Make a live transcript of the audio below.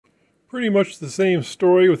Pretty much the same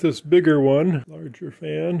story with this bigger one, larger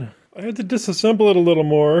fan. I had to disassemble it a little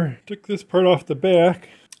more. Took this part off the back.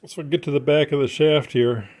 So I get to the back of the shaft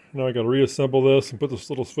here. Now I got to reassemble this and put this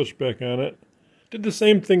little switch back on it. Did the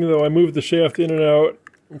same thing though. I moved the shaft in and out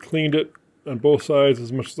and cleaned it on both sides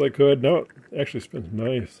as much as I could. Now it actually spins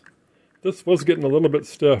nice. This was getting a little bit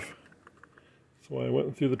stiff, so I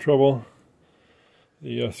went through the trouble.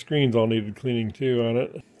 The screens all needed cleaning too on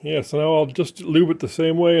it. Yeah, so now I'll just lube it the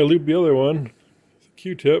same way I lube the other one.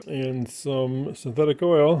 Q-tip and some synthetic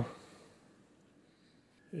oil.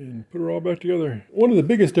 And put it all back together. One of the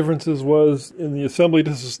biggest differences was in the assembly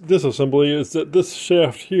disassembly is that this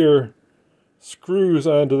shaft here screws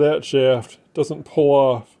onto that shaft. It doesn't pull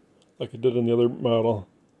off like it did in the other model.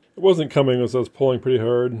 It wasn't coming as I was pulling pretty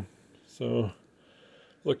hard. So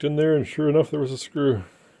looked in there and sure enough there was a screw.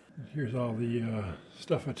 Here's all the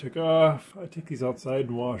stuff I took off. I take these outside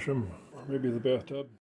and wash them, or maybe in the bathtub.